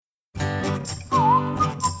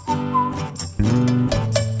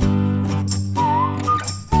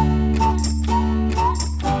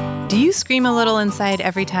scream a little inside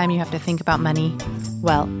every time you have to think about money?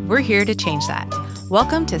 Well, we're here to change that.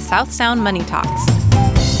 Welcome to South Sound Money Talks.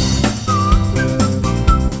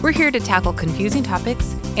 We're here to tackle confusing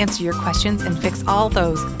topics, answer your questions, and fix all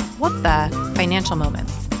those what the financial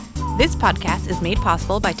moments. This podcast is made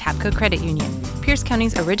possible by Tapco Credit Union, Pierce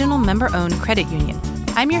County's original member-owned credit union.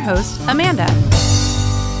 I'm your host, Amanda.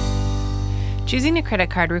 Choosing a credit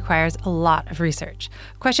card requires a lot of research.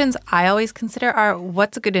 Questions I always consider are,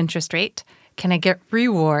 what's a good interest rate? Can I get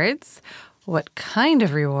rewards? What kind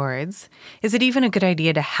of rewards? Is it even a good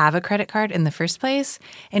idea to have a credit card in the first place?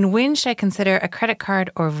 And when should I consider a credit card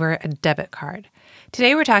over a debit card?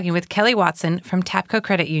 Today we're talking with Kelly Watson from Tapco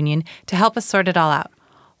Credit Union to help us sort it all out.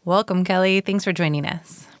 Welcome, Kelly. Thanks for joining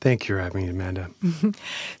us. Thank you for having me, Amanda.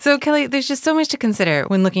 So, Kelly, there's just so much to consider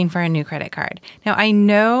when looking for a new credit card. Now, I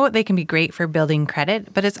know they can be great for building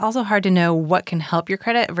credit, but it's also hard to know what can help your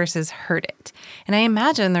credit versus hurt it. And I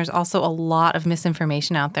imagine there's also a lot of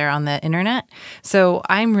misinformation out there on the internet. So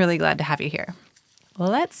I'm really glad to have you here.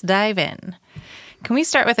 Let's dive in. Can we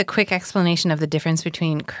start with a quick explanation of the difference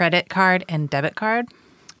between credit card and debit card?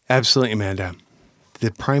 Absolutely, Amanda. The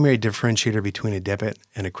primary differentiator between a debit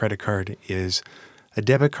and a credit card is a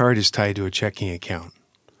debit card is tied to a checking account.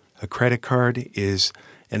 A credit card is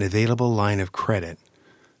an available line of credit.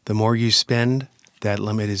 The more you spend, that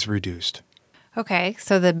limit is reduced. Okay,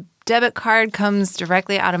 so the debit card comes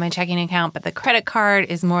directly out of my checking account, but the credit card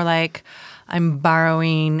is more like I'm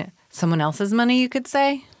borrowing someone else's money, you could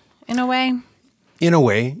say, in a way? In a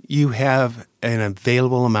way, you have an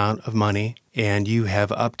available amount of money, and you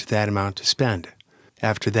have up to that amount to spend.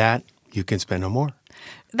 After that, you can spend no more.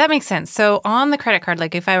 That makes sense. So on the credit card,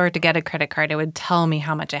 like if I were to get a credit card, it would tell me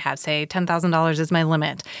how much I have. Say $10,000 is my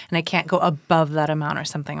limit, and I can't go above that amount or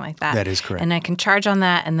something like that. That is correct. And I can charge on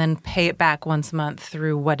that and then pay it back once a month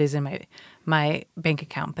through what is in my bank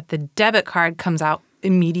account. But the debit card comes out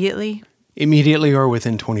immediately? Immediately or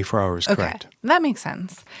within 24 hours, correct. Okay, that makes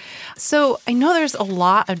sense. So I know there's a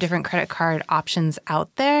lot of different credit card options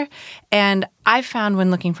out there, and I've found when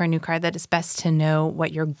looking for a new card that it's best to know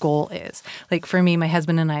what your goal is. Like for me, my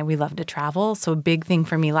husband and I, we love to travel, so a big thing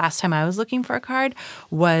for me last time I was looking for a card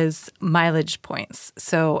was mileage points.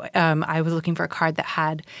 So I was looking for a card that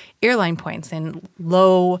had airline points and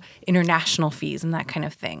low international fees and that kind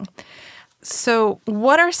of thing. So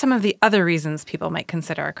what are some of the other reasons people might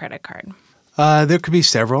consider a credit card? There could be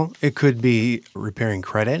several. It could be repairing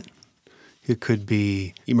credit. It could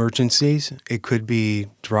be emergencies. It could be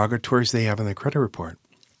derogatories they have on their credit report.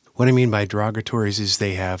 What I mean by derogatories is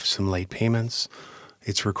they have some late payments.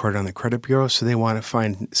 It's recorded on the credit bureau, so they want to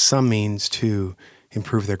find some means to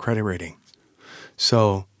improve their credit rating.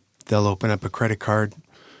 So they'll open up a credit card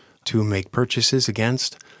to make purchases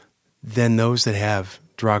against. Then those that have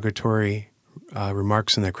derogatory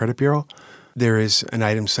remarks in their credit bureau, there is an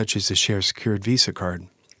item such as a Share Secured Visa card.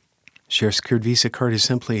 Share Secured Visa card is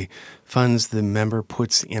simply funds the member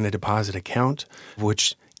puts in a deposit account,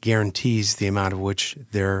 which guarantees the amount of which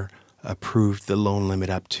they're approved the loan limit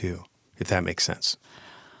up to, if that makes sense.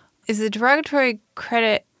 Is the derogatory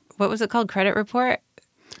credit, what was it called, credit report?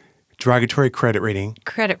 Derogatory credit rating.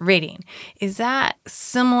 Credit rating. Is that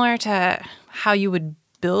similar to how you would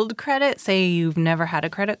build credit? Say you've never had a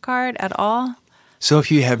credit card at all? So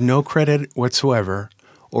if you have no credit whatsoever,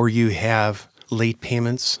 or you have late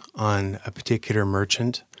payments on a particular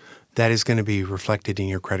merchant, that is going to be reflected in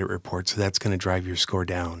your credit report. So that's going to drive your score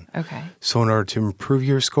down. Okay. So in order to improve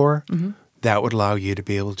your score, that would allow you to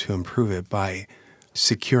be able to improve it by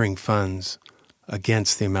securing funds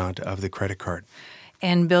against the amount of the credit card.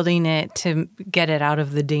 And building it to get it out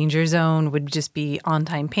of the danger zone would just be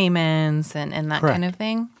on-time payments and that Correct. kind of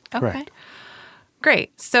thing? Okay. Correct.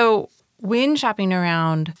 Great. So when shopping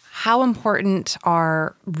around, how important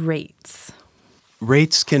are rates?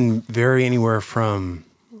 Rates can vary anywhere from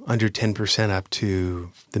under 10% up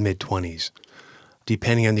to the mid-20s.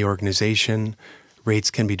 Depending on the organization,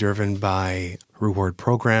 rates can be driven by reward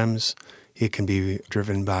programs. It can be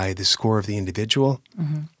driven by the score of the individual.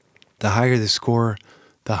 The higher the score,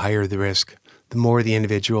 the higher the risk. The more the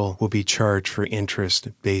individual will be charged for interest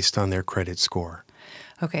based on their credit score.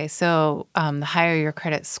 Okay, so the higher your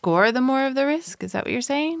credit score, the more of the risk? Is that what you're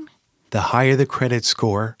saying? The higher the credit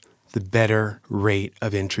score, the better rate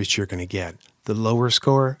of interest you're going to get. The lower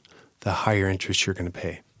score, the higher interest you're going to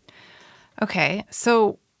pay. Okay,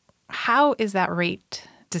 so how is that rate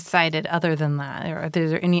decided other than that? Are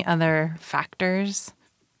there any other factors?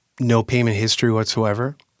 No payment history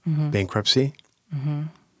whatsoever, bankruptcy.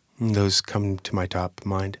 Those come to my top of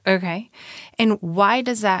mind. Okay. And why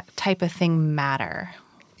does that type of thing matter?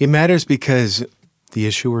 It matters because the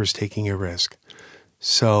issuer is taking a risk.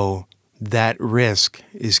 So that risk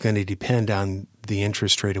is going to depend on the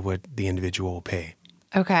interest rate of what the individual will pay.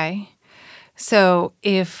 Okay. So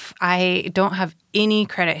if I don't have any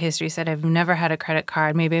credit history, said I've never had a credit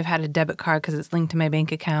card, maybe I've had a debit card because it's linked to my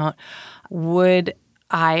bank account, would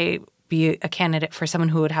I be a candidate for someone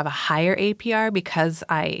who would have a higher APR because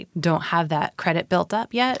I don't have that credit built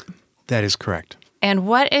up yet? That is correct. And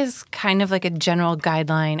what is kind of like a general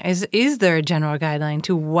guideline? Is there a general guideline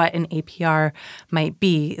to what an APR might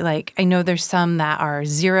be? Like, I know there's some that are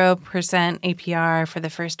 0% APR for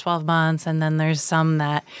the first 12 months, and then there's some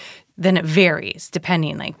that then it varies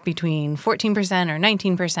depending, like between 14% or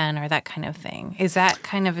 19% or that kind of thing. Is that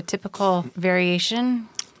kind of a typical variation?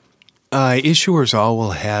 Issuers all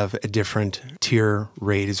will have a different tier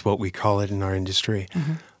rate is what we call it in our industry.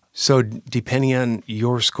 So depending on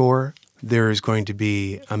your score, there is going to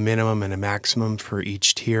be a minimum and a maximum for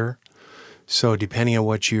each tier. So depending on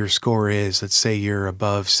what your score is, let's say you're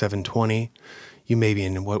above 720, you may be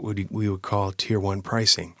in what we would call tier 1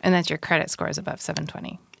 pricing. And that's your credit score is above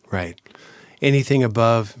 720. Right. Anything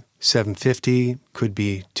above 750 could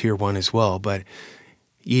be tier 1 as well, but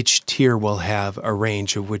each tier will have a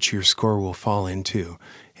range of which your score will fall into.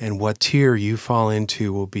 And what tier you fall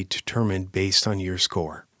into will be determined based on your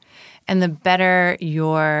score. And the better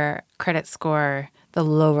your credit score, the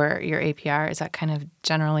lower your APR. Is that kind of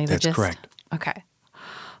generally the gist? That's correct. Okay.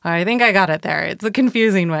 I think I got it there. It's a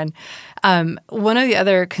confusing one. One of the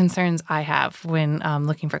other concerns I have when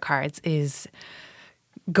looking for cards is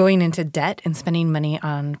going into debt and spending money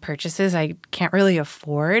on purchases I can't really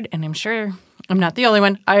afford. And I'm sure I'm not the only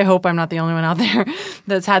one. I hope I'm not the only one out there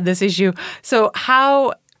that's had this issue. So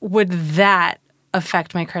how would that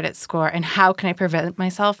affect my credit score, and how can I prevent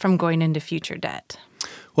myself from going into future debt?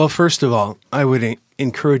 Well, first of all, I would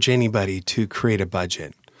encourage anybody to create a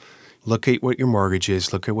budget. Look at what your mortgage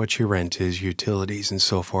is, look at what your rent is, utilities, and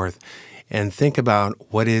so forth, and think about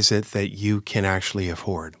what is it that you can actually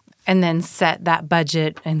afford. And then set that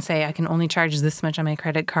budget and say, I can only charge this much on my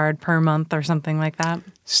credit card per month or something like that?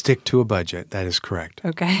 Stick to a budget. That is correct.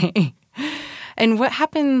 Okay. And what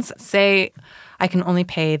happens, say, I can only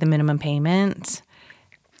pay the minimum payment?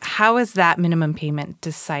 How is that minimum payment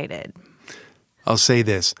decided? I'll say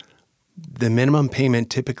this. The minimum payment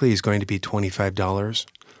typically is going to be $25,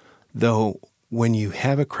 though when you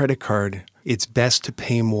have a credit card, it's best to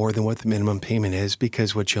pay more than what the minimum payment is,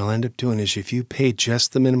 because what you'll end up doing is if you pay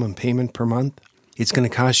just the minimum payment per month, it's going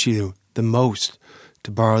to cost you the most to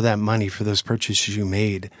borrow that money for those purchases you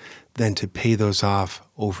made than to pay those off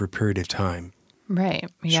over a period of time. Right.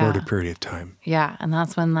 Yeah. Shorter period of time. Yeah. And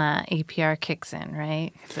that's when the APR kicks in,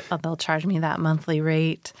 right? 'Cause they'll charge me that monthly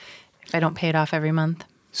rate if I don't pay it off every month.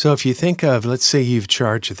 So if you think of, let's say you've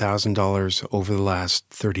charged $1,000 over the last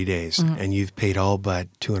 30 days and you've paid all but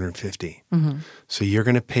 $250. So you're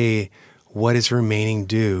going to pay what is remaining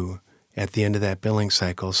due at the end of that billing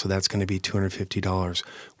cycle. So that's going to be $250.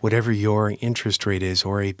 Whatever your interest rate is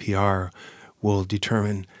or APR will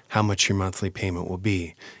determine how much your monthly payment will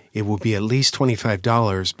be. It will be at least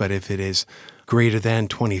 $25, but if it is greater than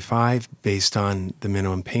 $25 based on the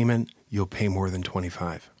minimum payment, you'll pay more than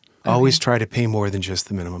 $25. Okay. Always try to pay more than just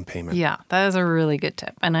the minimum payment. Yeah, that is a really good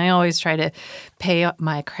tip. And I always try to pay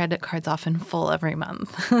my credit cards off in full every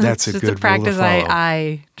month. That's a good rule to follow. Just a practice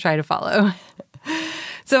I try to follow.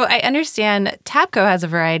 So I understand TAPCO has a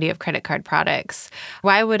variety of credit card products.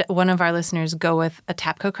 Why would one of our listeners go with a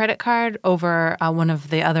TAPCO credit card over one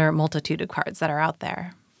of the other multitude of cards that are out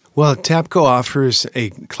there? Well, TAPCO offers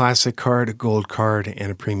a classic card, a gold card,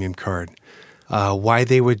 and a premium card. Why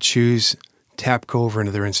they would choose TAPCO over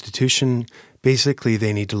another institution, basically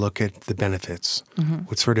they need to look at the benefits.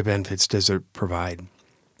 What sort of benefits does it provide?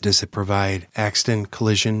 Does it provide accident,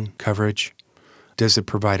 collision coverage? Does it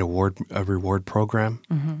provide a reward program?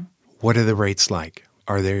 What are the rates like?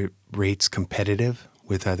 Are their rates competitive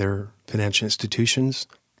with other financial institutions?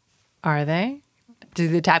 Are they? Do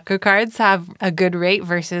the TAPCO cards have a good rate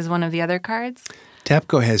versus one of the other cards?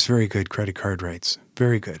 TAPCO has very good credit card rates.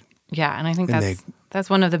 Very good. Yeah, and I think that's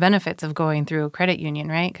one of the benefits of going through a credit union,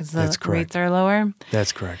 right? Because the rates are lower.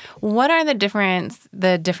 That's correct. What are the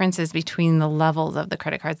differences between the levels of the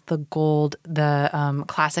credit cards, the gold, the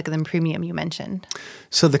classic, and then premium you mentioned?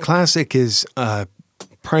 So the classic is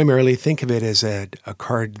primarily, think of it as a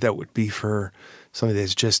card that would be for somebody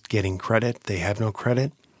that's just getting credit. They have no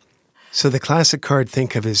credit. So the classic card,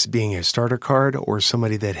 think of as being a starter card or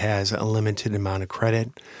somebody that has a limited amount of credit.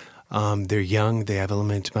 They're young. They have a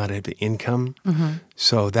limited amount of income.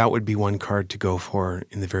 So that would be one card to go for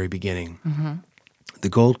in the very beginning. The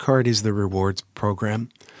gold card is the rewards program.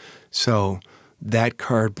 So that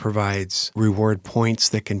card provides reward points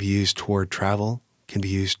that can be used toward travel, can be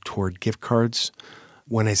used toward gift cards.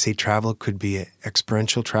 When I say travel, it could be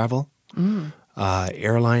experiential travel,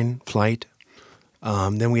 airline, flight.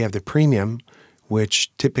 Then we have the premium,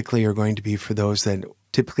 which typically are going to be for those that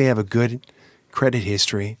typically have a good credit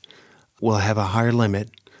history, will have a higher limit.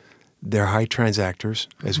 They're high transactors,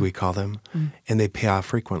 as we call them, and they pay off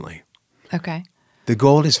frequently. Okay. The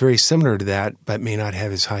Gold is very similar to that, but may not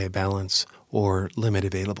have as high a balance or limit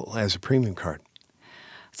available as a premium card.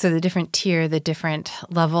 So the different tier, the different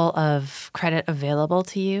level of credit available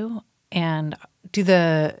to you, and do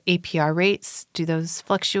the APR rates, do those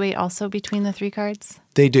fluctuate also between the three cards?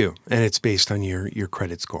 They do, and it's based on your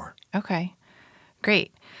credit score. Okay,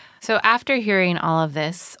 great. So after hearing all of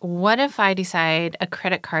this, what if I decide a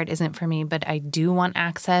credit card isn't for me, but I do want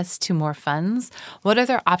access to more funds? What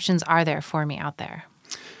other options are there for me out there?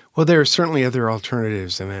 Well, there are certainly other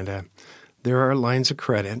alternatives, Amanda. There are lines of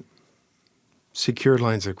credit, secured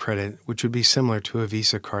lines of credit, which would be similar to a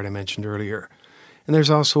Visa card I mentioned earlier. And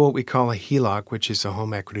there's also what we call a HELOC, which is a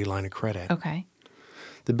home equity line of credit. Okay.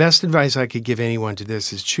 The best advice I could give anyone to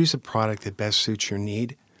this is choose a product that best suits your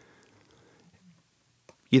need,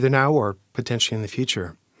 either now or potentially in the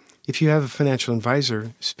future. If you have a financial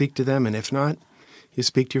advisor, speak to them, and if not, you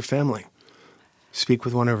speak to your family. Speak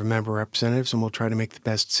with one of our member representatives, and we'll try to make the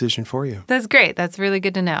best decision for you. That's great. That's really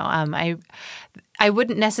good to know. I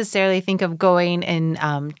wouldn't necessarily think of going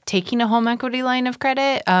and taking a home equity line of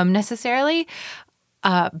credit necessarily,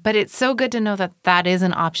 but it's so good to know that that is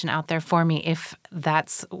an option out there for me if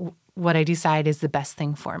that's what I decide is the best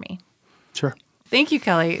thing for me. Sure. Thank you,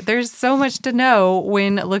 Kelly. There's so much to know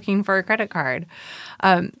when looking for a credit card.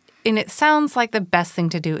 And it sounds like the best thing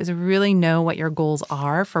to do is really know what your goals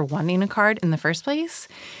are for wanting a card in the first place,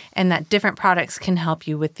 and that different products can help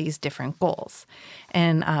you with these different goals.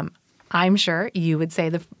 And I'm sure you would say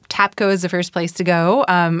the Tapco is the first place to go,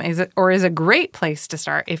 is a great place to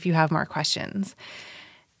start if you have more questions.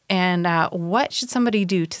 And what should somebody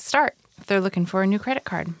do to start if they're looking for a new credit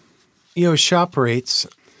card? You know, shop rates,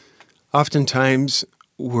 oftentimes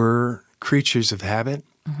we're creatures of habit.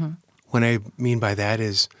 What I mean by that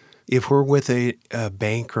is if we're with a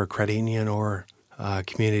bank or a credit union or a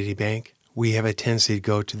community bank, we have a tendency to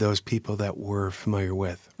go to those people that we're familiar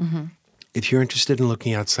with. If you're interested in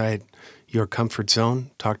looking outside your comfort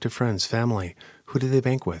zone, talk to friends, family. Who do they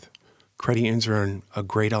bank with? Credit unions are a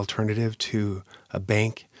great alternative to a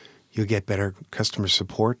bank. You'll get better customer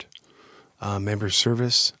support, member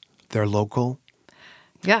service. They're local.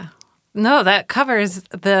 Yeah. No, that covers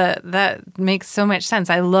that makes so much sense.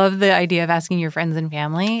 I love the idea of asking your friends and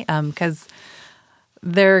family because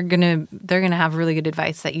they're gonna have really good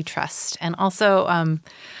advice that you trust. And also,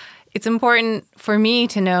 it's important for me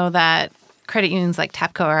to know that credit unions like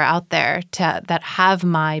Tapco are out there that have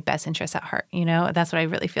my best interests at heart. You know, that's what I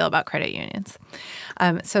really feel about credit unions.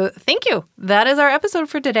 So thank you. That is our episode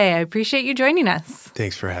for today. I appreciate you joining us.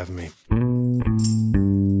 Thanks for having me.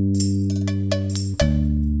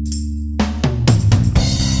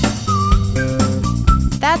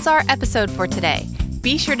 That's our episode for today.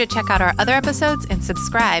 Be sure to check out our other episodes and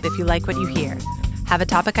subscribe if you like what you hear. Have a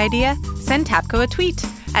topic idea? Send Tapco a tweet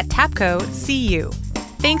at TapcoCU.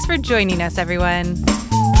 Thanks for joining us, everyone.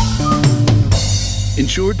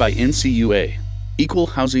 Insured by NCUA, Equal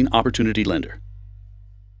Housing Opportunity Lender.